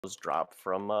was dropped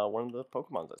from one of the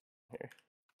Pokemon that's here.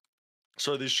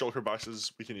 So are these shulker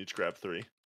boxes, we can each grab 3?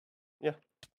 Yeah.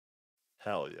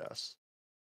 Hell yes.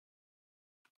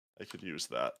 I could use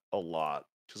that a lot.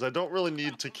 Because I don't really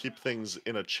need to keep things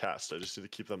in a chest. I just need to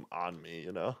keep them on me,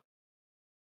 you know?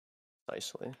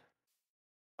 Nicely.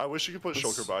 I wish you could put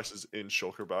shulker boxes in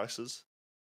shulker boxes.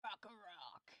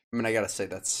 I mean, I gotta say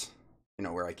that's, you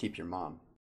know, where I keep your mom.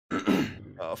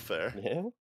 Oh, fair. Yeah.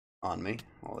 On me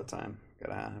all the time.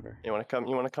 Gotta have her. You wanna come?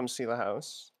 You wanna come see the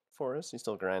house for us? You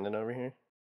still grinding over here?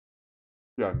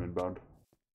 Yeah, I'm inbound.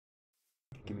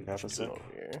 Give me half a sec. Over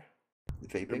here. Your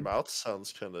Vaping. mouth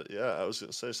sounds kind of, yeah, I was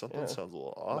going to say something sounds a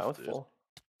little off, Mouthful.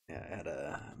 Yeah, I had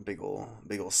a big ol'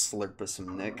 slurp of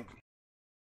some Nick.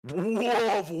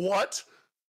 Whoa, what?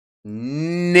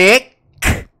 Nick!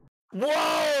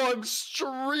 Whoa, I'm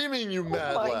streaming, you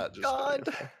mad my lad. Just god!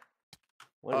 kidding.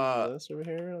 What is this over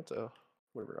here? What's a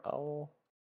whatever owl?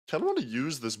 Kind of want to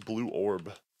use this blue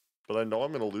orb, but I know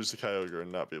I'm going to lose the Kyogre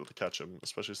and not be able to catch him,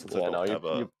 especially since I don't have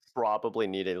a... You probably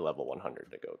need a level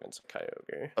 100 to go against a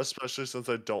Kyogre. Especially since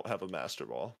I don't have a Master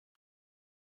Ball.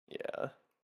 Yeah.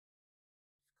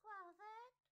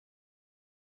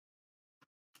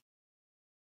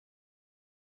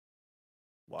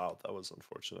 Wow, that was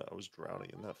unfortunate. I was drowning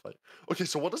in that fight. Okay,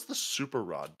 so what does the Super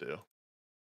Rod do?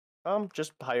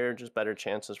 Just better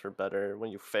chances for better.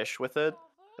 When you fish with it,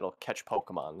 it'll catch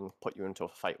Pokemon and put you into a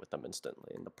fight with them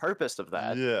instantly. And the purpose of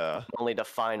that is not only to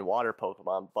find water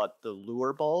Pokemon, but the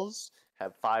lure balls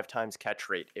have 5 times catch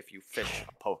rate if you fish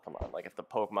a Pokemon. Like if the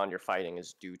Pokemon you're fighting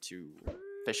is due to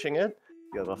fishing it,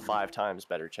 you have a 5 times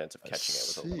better chance of catching it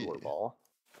with a lure ball.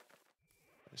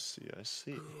 I see.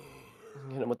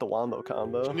 Hit him with the Wombo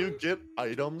combo. Can you get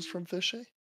items from fishing?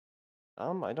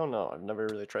 I don't know. I've never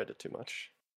really tried it too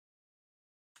much.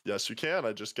 Yes, you can.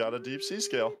 I just got a deep sea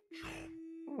scale.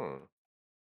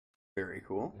 Very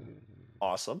cool.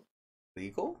 Awesome.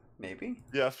 Legal? Maybe?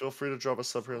 Yeah, feel free to drop a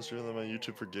sub here on stream on my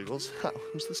YouTube for giggles.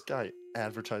 Who's this guy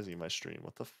advertising my stream?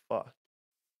 What the fuck?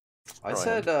 I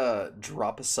said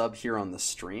drop a sub here on the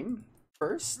stream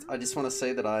first. I just want to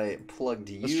say that I plugged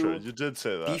you. That's true. You did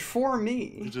say that. Before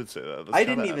me. You did say that. I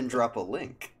didn't even drop a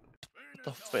link.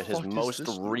 But his most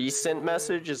recent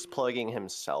message is plugging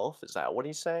himself? Is that what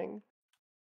he's saying?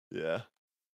 Yeah.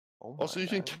 Oh also, you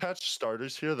can catch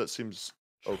starters here. That seems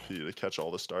OP to catch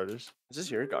all the starters. Is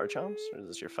this your Garchomps, or is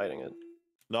this your fighting it?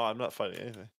 No, I'm not fighting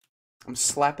anything. I'm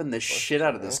slapping the shit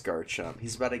out of this Garchomp.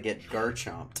 He's about to get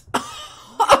Garchomped.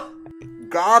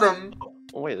 Got him!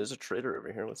 Oh wait, there's a trader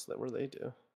over here. What's that? What do they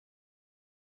do?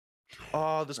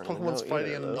 Oh, this Pokemon's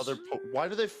fighting another Why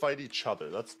do they fight each other?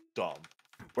 That's dumb.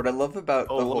 What I love about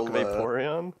the whole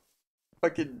Vaporeon.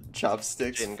 Fucking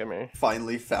Chopsticks Jin, come here.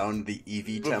 finally found the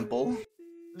Eevee Temple.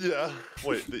 Yeah.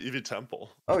 Wait, the Eevee Temple.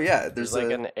 Oh yeah, there's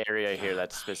like an area here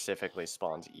that specifically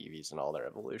spawns Eevees in all their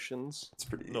evolutions. It's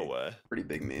pretty. No way. Pretty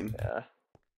big meme. Yeah.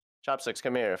 Chopsticks,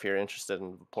 come here if you're interested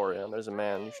in Vaporeon. There's a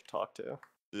man you should talk to.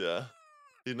 Yeah.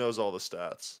 He knows all the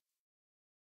stats.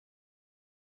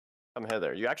 Come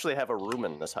hither. You actually have a room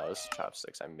in this house,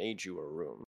 Chopsticks. I made you a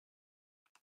room.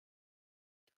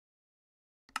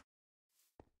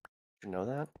 Did you know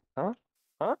that? Huh?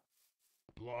 Huh?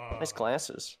 Nice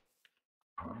glasses.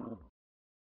 Come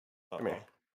here.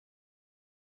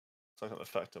 It's not gonna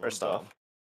affect him. First off,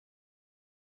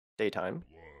 daytime.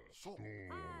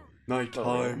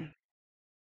 Nighttime.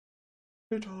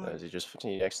 Did you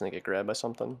accidentally get grabbed by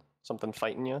something? Something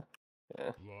fighting you?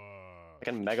 Yeah. I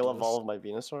can Mega Evolve my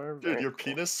Venusaur. Dude, your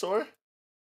penis sore?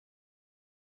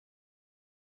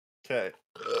 Okay.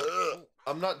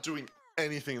 I'm not doing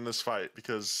anything in this fight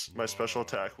because my special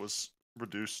attack was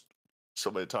reduced so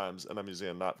many times and I'm using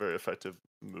a not very effective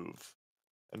move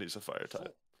and he's a fire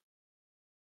type.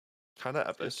 Kinda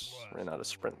epic. Just ran out of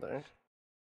sprint there.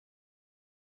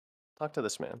 Talk to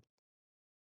this man.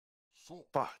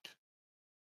 Fuck.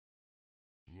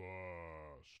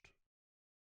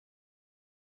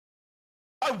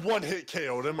 I one-hit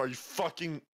KO'd him. Are you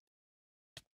fucking...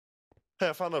 Hey,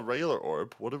 I found a regular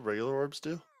orb. What do regular orbs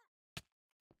do?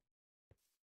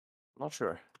 Not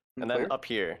sure. And then up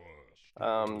here,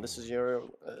 this is your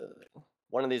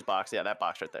one of these boxes. Yeah, that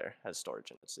box right there has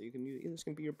storage in it. So you can use this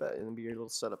can be your bed and be your little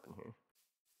setup in here.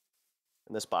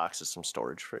 And this box is some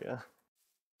storage for you.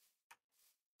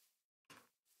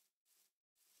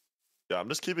 Yeah, I'm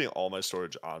just keeping all my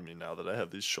storage on me now that I have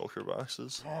these shulker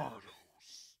boxes.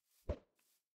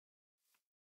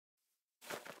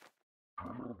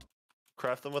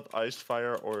 Craft them with ice,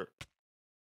 fire, or...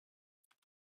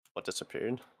 What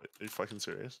disappeared? Wait, are you fucking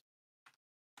serious?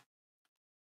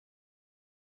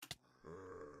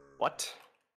 What?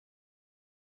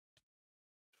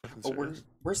 Oh,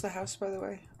 where's the house, by the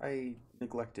way? I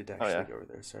neglected to actually go over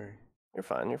there. Sorry. You're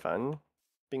fine. You're fine.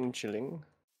 Being chilling.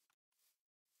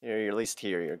 You're at least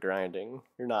here. You're grinding.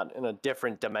 You're not in a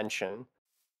different dimension.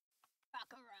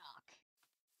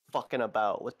 Fucking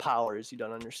about with powers you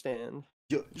don't understand.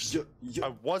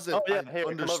 I wasn't. I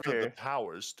understood the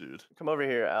powers, dude. Come over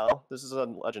here, Al. This is a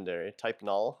legendary. Type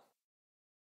null.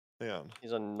 Hang on.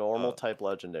 He's a normal type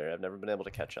legendary. I've never been able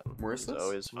to catch him. Where's this?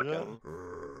 Always fucking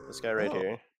this guy right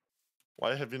here.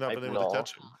 Why have you not been able to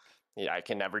catch him? Yeah, I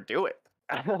can never do it.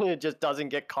 It just doesn't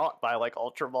get caught by like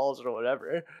ultra balls or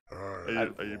whatever. I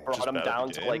brought him down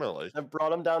to I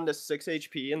brought him down to 6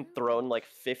 HP and thrown like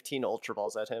 15 ultra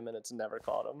balls at him, and it's never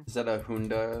caught him. Is that a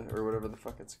Hunda or whatever the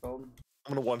fuck it's called?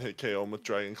 I'm gonna one-hit KO him with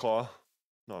Dragon Claw.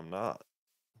 No, I'm not.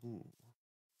 Ooh.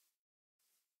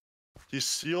 He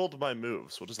sealed my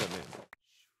moves. What does that mean?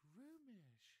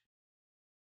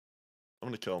 I'm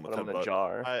gonna kill him with a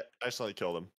jar. I accidentally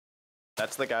killed him.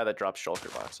 That's the guy that drops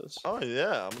shulker boxes. Oh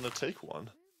yeah, I'm gonna take one.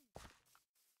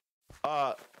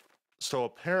 So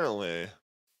apparently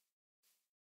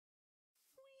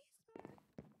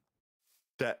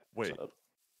wait.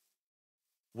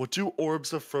 What do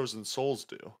orbs of frozen souls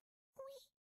do?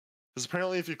 Because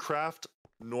apparently if you craft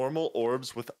normal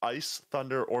orbs with ice,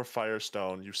 thunder, or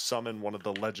firestone, you summon one of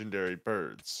the legendary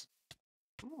birds.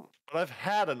 But I've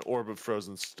had an orb of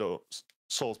frozen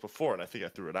souls before, and I think I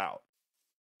threw it out.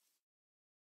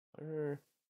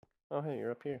 Oh, hey,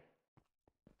 you're up here.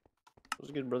 That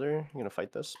was good, brother. You gonna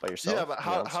fight this by yourself? Yeah, but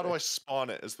how do I spawn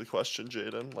it is the question,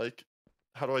 Jaden. Like,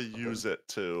 how do I use it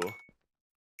to...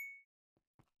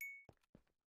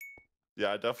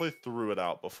 Yeah, I definitely threw it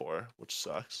out before, which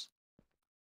sucks.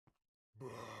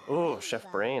 Oh,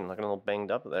 Chef Brain, looking a little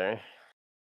banged up there.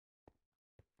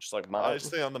 Just like mountain. I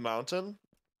stay on the mountain?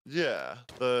 Yeah,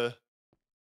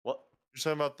 What? You're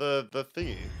talking about the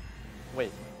thingy.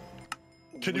 Wait.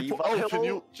 Can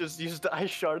you just use the ice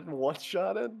shard and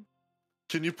one-shot it?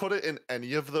 Can you put it in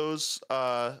any of those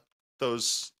whatever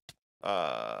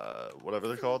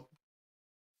they're called?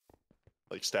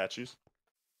 Like statues?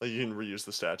 Like you can reuse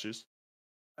the statues?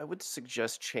 I would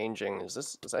suggest changing.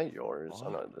 Is that yours? Oh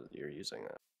no, you're using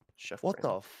a Chef What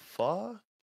Brain. the fuck?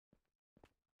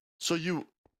 So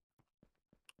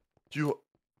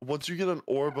once you get an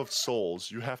orb of souls,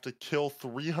 you have to kill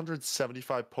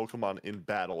 375 Pokemon in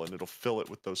battle, and it'll fill it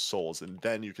with those souls, and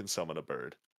then you can summon a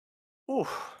bird. Ooh.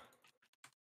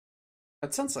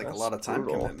 That sounds like a lot of time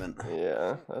commitment.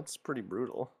 Yeah, that's pretty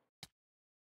brutal.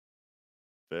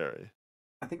 Very.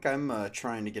 I think I'm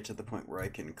trying to get to the point where I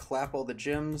can clap all the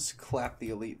gyms, clap the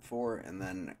Elite Four, and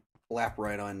then clap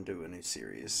right on to a new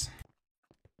series.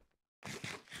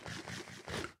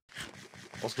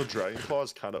 Also, Dragon Claw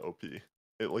is kind of OP.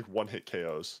 It like one-hit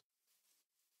KOs.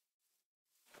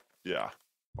 Yeah.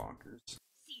 Bonkers.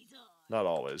 Not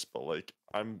always, but like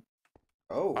I'm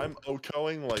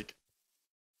OHKOing like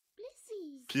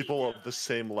people of the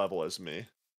same level as me.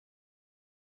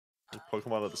 Like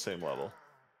Pokemon at the same level.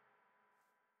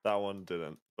 That one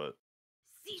didn't, but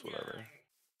it's whatever.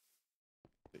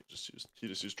 He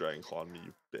just used Dragon Claw on me,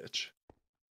 you bitch.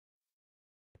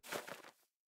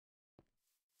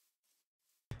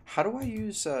 How do I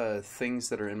use things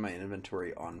that are in my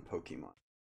inventory on Pokemon?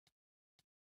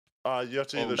 You have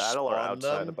to either battle or spawn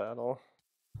outside them. of battle.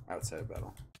 Outside of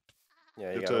battle.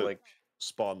 Yeah, you gotta like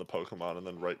spawn the Pokemon and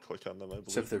then right-click on them. I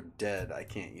believe. So if they're dead, I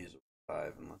can't use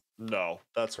 5 unless. No,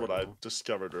 that's what I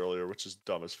discovered earlier, which is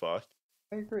dumb as fuck.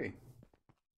 I agree.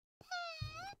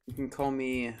 You can call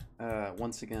me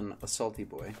once again a salty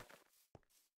boy.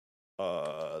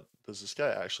 Does this guy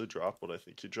actually drop what I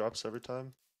think he drops every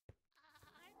time?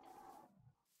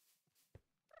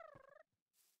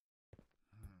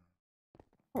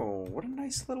 Oh, what a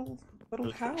nice little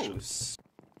house.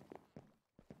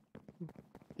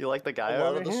 You like the guy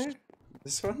over here?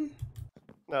 This one?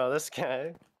 No, this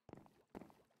guy.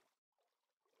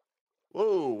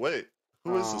 Whoa, wait.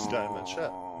 Who is this guy in the chat?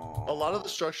 A lot of the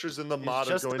structures in the mod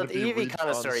are going to be Eevee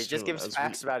connoisseur. He just gives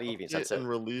facts about Eevees. That's it. And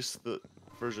release the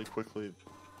version quickly.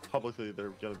 Publicly,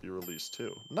 they're going to be released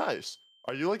too. Nice.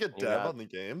 Are you like a dev on the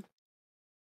game?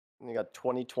 You got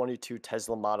 2022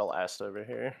 Tesla Model S over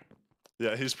here.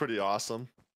 Yeah, he's pretty awesome.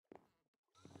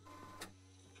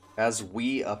 As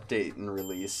we update and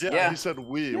release. Yeah, he said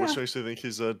we, which makes me think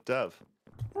he's a dev.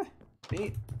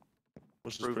 Neat.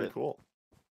 Which is pretty cool.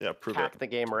 Yeah, prove Hack the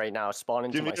game right now. Spawn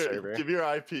into my server. Give me your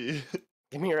IP.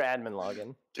 Give me your admin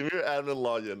login. Give me your admin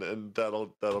login, and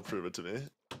that'll prove it to me.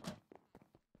 I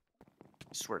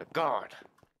swear to God.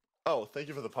 Oh, thank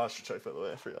you for the posture check, by the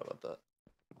way. I forgot about that.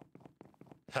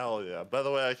 Hell yeah. By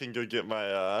the way, I can go get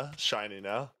my shiny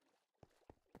now.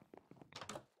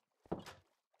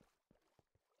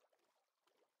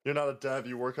 You're not a dev,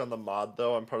 you work on the mod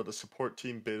though. I'm part of the support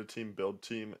team, beta team, build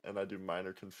team, and I do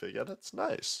minor config edits.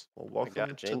 Nice. Well, My welcome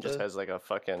God, Jane just has like a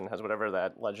fucking has whatever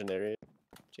that legendary.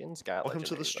 Jane's got welcome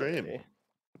to the legendaries stream. already.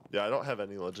 Yeah, I don't have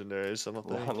any legendaries, I don't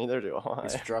think. No, neither do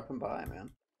Thanks I. for dropping by, man.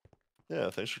 Yeah,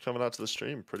 thanks for coming out to the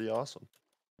stream. Pretty awesome.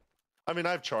 I mean,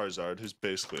 I have Charizard, who's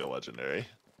basically a legendary.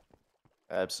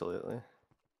 Absolutely.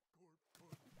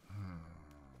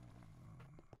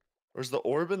 Where's the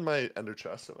orb in my ender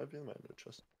chest? It might be in my ender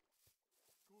chest.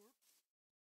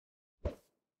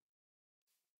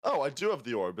 Oh, I do have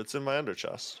the orb. It's in my ender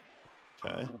chest.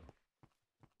 Okay.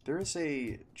 There is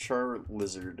a char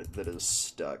lizard that is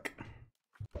stuck.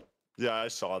 Yeah, I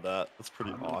saw that. That's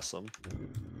pretty awesome.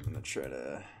 I'm gonna try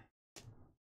to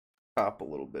pop a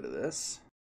little bit of this.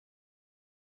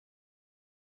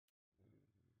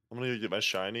 I'm gonna go get my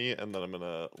shiny, and then I'm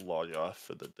gonna log off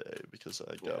for the day because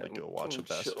I gotta go watch a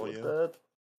basketball game. That.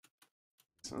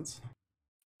 Makes sense.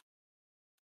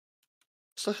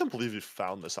 Still can't believe you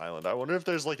found this island. I wonder if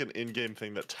there's like an in-game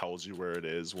thing that tells you where it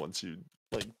is once you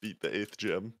like beat the 8th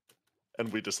gym,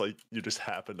 and we just like you just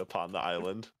happened upon the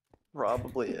island.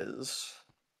 Probably is.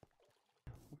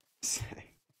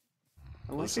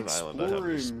 I like This is an island I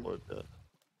haven't explored yet.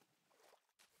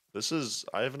 This is.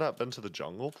 I have not been to the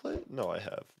jungle plate. No, I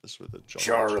have. This is where the jungle.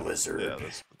 Char gym- lizard. Yeah,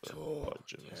 that's where the bug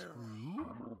gym is.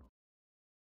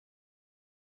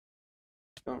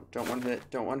 Don't one hit.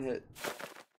 Don't one hit.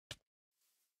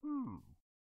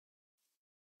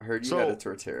 I heard you So, got a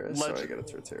Torterra, so I legend- got a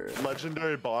Torterra.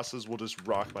 Legendary bosses will just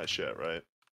rock my shit, right?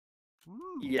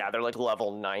 Yeah, they're like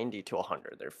level 90 to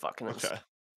 100. They're fucking Okay.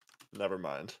 Never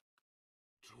mind.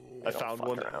 They I don't found fuck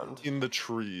one around. in the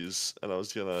trees, and I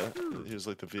was gonna. He was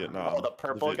like the Vietnam. Oh, the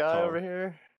purple Viet guy Cong. over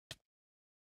here?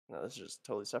 No, this is just a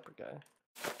totally separate guy.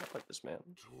 I like this man.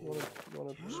 You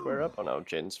wanna square up? Oh no,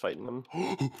 Jaden's fighting him.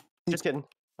 Just kidding.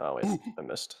 Oh wait, I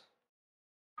missed.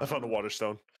 I found a water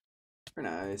stone. Very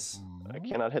nice. I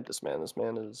cannot hit this man. This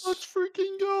man is. Let's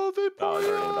freaking go, Oh, he's already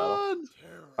in battle.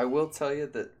 Vaporeon! I will tell you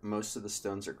that most of the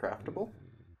stones are craftable.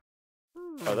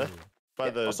 Are they? By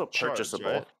Yeah, the Also shards,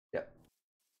 purchasable. right? Yep.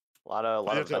 A lot of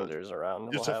You have to- vendors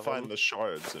around. You will have to find them. the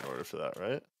shards in order for that,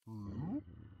 right? To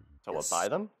what, Yes. buy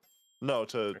them? No,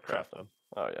 to To craft them.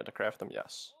 Oh yeah, to craft them,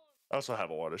 yes. I also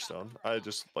have a water stone. I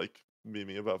just like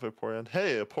memeing about Vaporeon.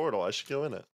 Hey, a portal. I should go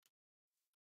in it.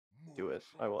 Do it.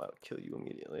 I will kill you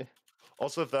immediately.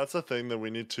 Also, if that's a thing, then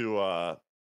we need to go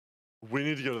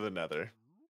to the Nether Can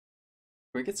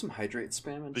we get some hydrate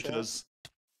spam in chat? because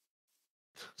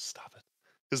stop it.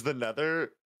 Because the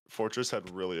Nether fortress had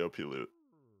really OP loot.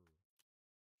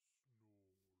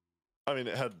 I mean,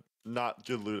 it had not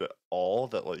good loot at all.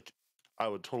 That like I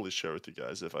would totally share with you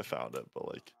guys if I found it, but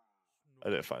like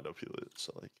I didn't find OP loot,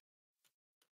 so like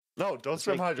no, don't This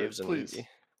spam make hydrates, gives an please. easy.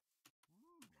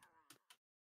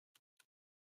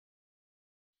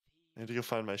 I need to go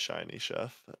find my shiny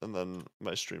chef, and then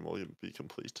my stream will be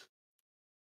complete.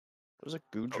 There's a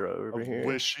Goodra over I here.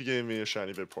 wish he gave me a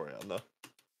shiny Vaporeon though.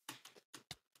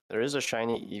 There is a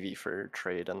shiny Eevee for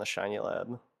trade on the shiny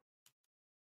lab.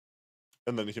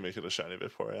 And then you can make it a shiny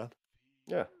Vaporeon.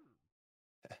 Yeah.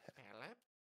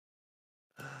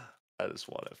 I just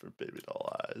want it for baby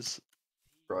doll eyes,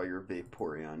 Draw your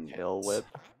Vaporeon. Tail whip.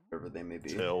 Whatever they may be.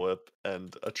 tail whip,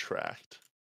 and attract.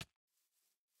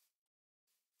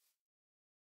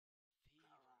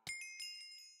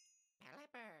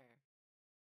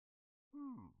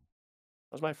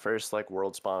 That was my first like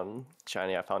world spawn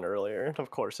shiny I found earlier, and of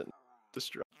course it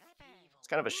destroyed. It's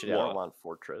kind of a shitty. I What? don't want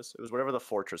fortress. It was whatever the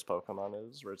fortress Pokemon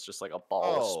is, where it's just like a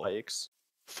ball of Oh. spikes.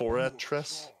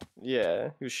 Foretris?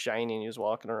 Yeah, he was shiny and he was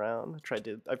walking around.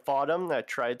 I fought him. And I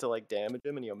tried to like damage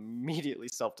him, and he immediately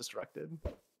self-destructed.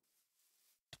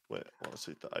 Wait, I want to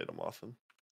take the item off him.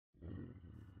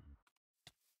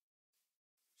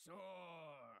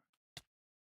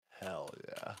 Hell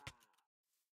yeah.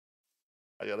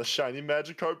 I got a shiny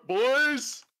Magikarp,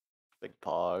 boys! Big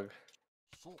Pog.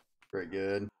 Very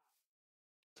good.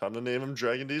 Time to name him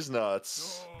Dragon D's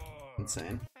Nuts.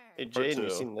 Insane. Hey Part Jaden, you two.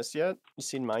 seen this yet? You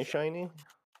seen my shiny?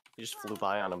 He just flew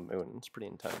by on a moon. It's pretty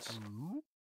intense.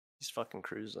 He's fucking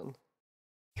cruising.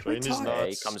 Can we Dragon D's talk? Yeah, he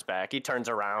Nuts. comes back. He turns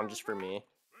around just for me.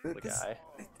 The This- guy.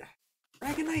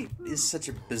 Dragonite is such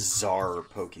a bizarre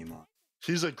Pokemon.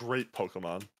 He's a great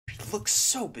Pokemon. It looks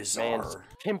so Man's bizarre.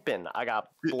 pimping. I got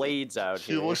blades out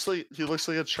He here. looks like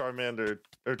a Charmander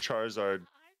or Charizard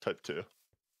type 2.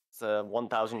 It's a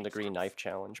 1,000-degree knife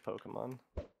challenge Pokemon.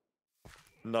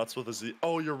 Nuts with a Z.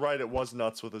 Oh, you're right. It was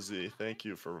Nuts with a Z. Thank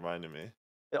you for reminding me.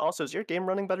 Also, is your game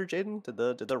running better, Jaden?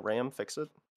 Did the RAM fix it?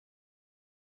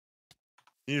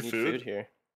 You need Need food? here.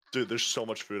 Dude, there's so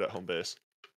much food at home base.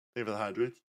 Thank you for the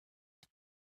hydrates.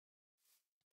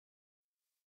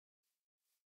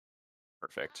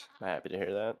 Perfect. I'm happy to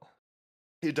hear that.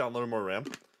 He downloaded more RAM.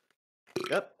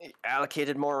 Yep.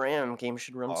 Allocated more RAM. Game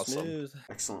should run Awesome. smooth.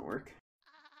 Excellent work.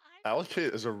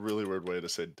 Allocate is a really weird way to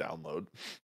say download.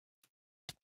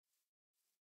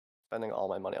 Spending all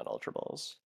my money on Ultra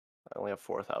Balls. I only have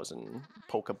 4,000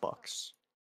 Pokebucks.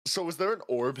 So is there an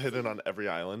orb hidden on every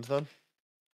island then?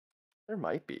 There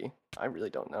might be. I really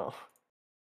don't know.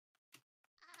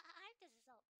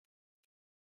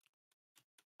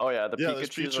 Oh yeah, the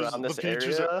Pikachus around this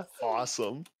area. Are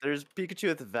awesome. There's Pikachu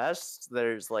with vests.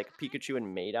 There's like Pikachu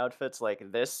in maid outfits.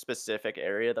 Like this specific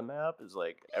area of the map is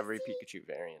like every Pikachu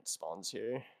variant spawns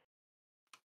here.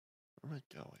 Where am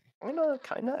I going?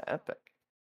 Kinda epic.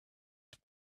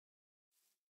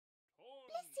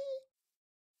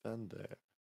 Been there.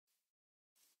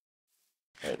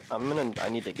 Right, I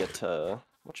need to get to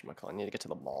whatchamacallit, I need to get to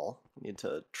the mall. I need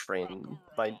to train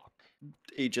my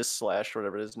Aegis slash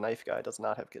whatever it is. Knife guy does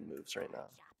not have good moves right now.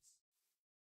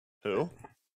 Who?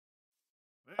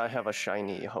 I have a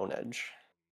shiny Honedge.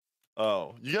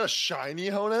 Oh, you got a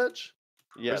shiny Honedge?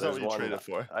 Yeah, there's what you traded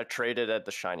for. I traded at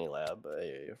the shiny lab.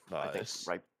 Nice.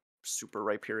 I think Super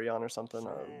Rhyperion or something.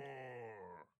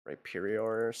 Rhyperior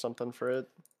or something for it.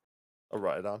 A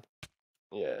Rhydon.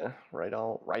 Yeah, right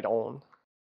on.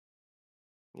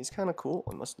 He's kind of cool,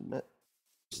 I must admit.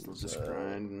 Just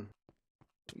grinding.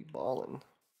 We ballin'.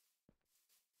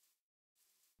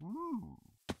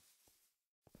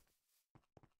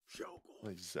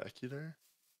 Executor?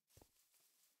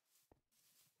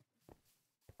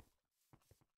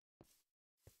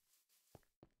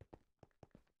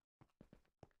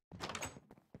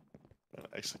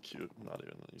 Execute, not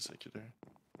even an executor.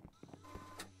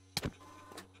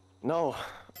 No,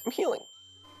 I'm healing.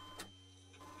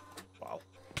 Wow.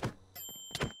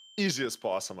 Easiest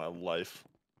boss of my life.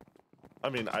 I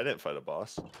mean, I didn't fight a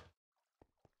boss.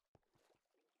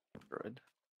 Good.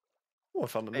 Oh, I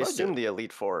found a I nugget. assume the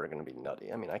Elite Four are gonna be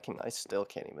nutty. I mean, I still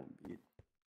can't even beat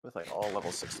with like all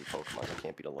level 60 Pokemon. I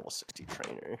can't beat a level 60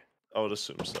 trainer. I would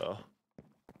assume so.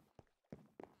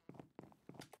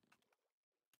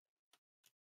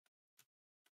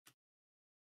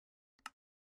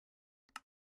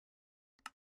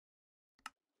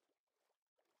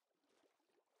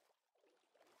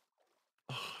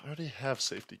 Oh, I already have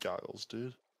safety goggles,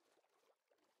 dude.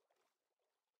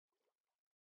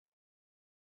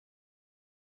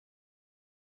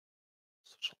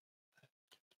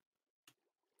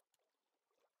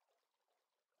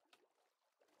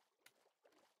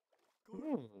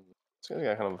 It's gonna be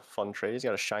kind of a fun trade. He's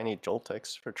got a shiny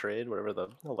Joltex for trade, whatever the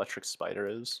electric spider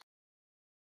is.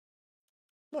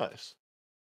 Nice.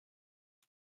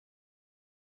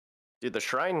 Dude, the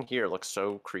shrine here looks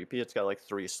so creepy. It's got like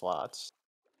 3 slots.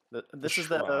 This is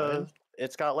shrine?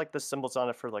 it's got like the symbols on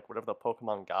it for like whatever the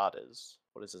Pokemon god is.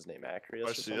 What is his name?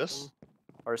 Acreus? Arceus?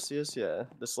 Arceus, yeah.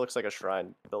 This looks like a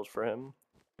shrine built for him.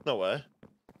 No way.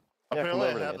 Yeah, Apparently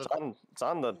come over to me. It's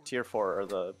on the tier 4 or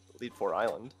the Elite 4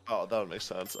 island. Oh, that would make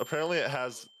sense. Apparently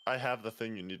I have the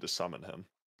thing you need to summon him.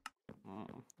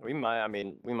 We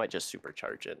might just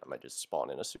supercharge it. I might just spawn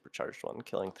in a supercharged one.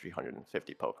 Killing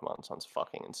 350 Pokemon sounds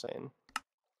fucking insane.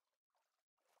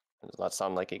 Does not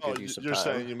sound like a good use of time. You're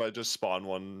saying you might just spawn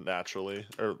one naturally,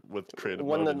 or with creative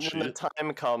when mode and when the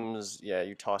time comes, yeah,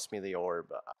 you toss me the orb,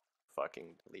 I fucking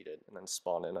delete it, and then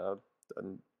spawn in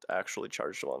an actually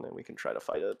charged one, and we can try to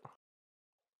fight it.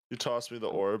 You toss me the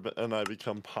orb, and I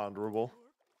become ponderable.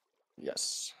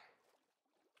 Yes.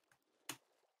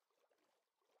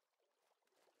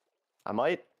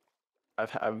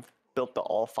 I've built the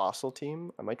all fossil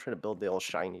team. I might try to build the all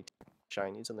shinies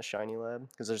in the shiny lab,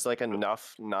 because there's like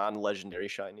enough non-legendary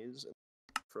shinies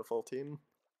for a full team.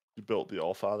 You built the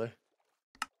Allfather?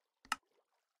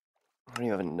 I don't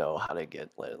even know how to get,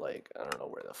 like, I don't know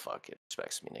where the fuck it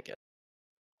expects me to get.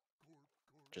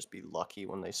 Just be lucky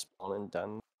when they spawn in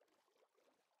den.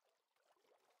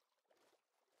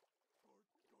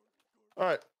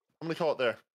 Alright, I'm gonna call it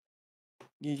there.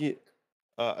 Yeah.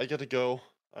 I gotta go.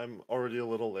 I'm already a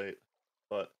little late,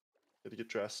 but I gotta get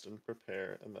dressed and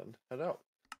prepare and then head out.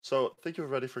 So, thank you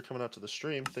everybody for coming out to the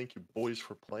stream. Thank you boys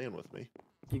for playing with me.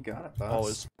 You got it,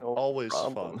 boss. Always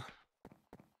fun.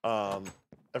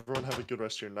 Everyone have a good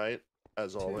rest of your night.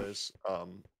 As always,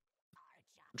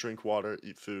 drink water,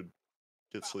 eat food,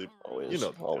 get sleep. Always, you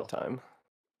know all the time.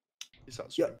 Peace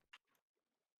out, stream.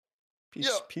 Peace,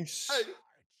 Yeah. peace. Hey.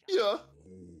 Yeah.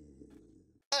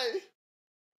 Hey.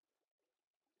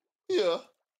 Yeah.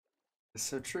 It's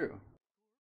so true.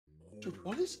 Dude,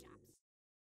 what is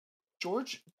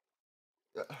George?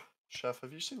 Chef,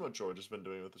 have you seen what George has been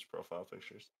doing with his profile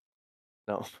pictures?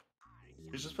 No.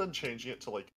 He's just been changing it to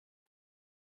like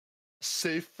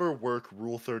safe for work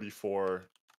Rule 34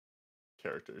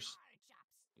 characters.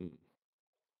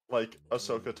 Like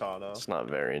Ahsoka Tano. It's not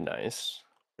very nice.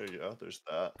 There you go. There's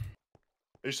that.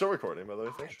 Are you still recording, by the way,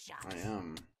 Fish? I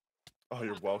am. Oh,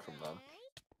 you're welcome, then.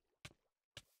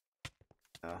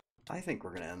 I think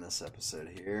we're gonna end this episode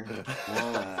here.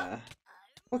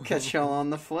 We'll catch y'all on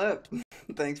the flip.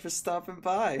 Thanks for stopping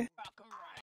by.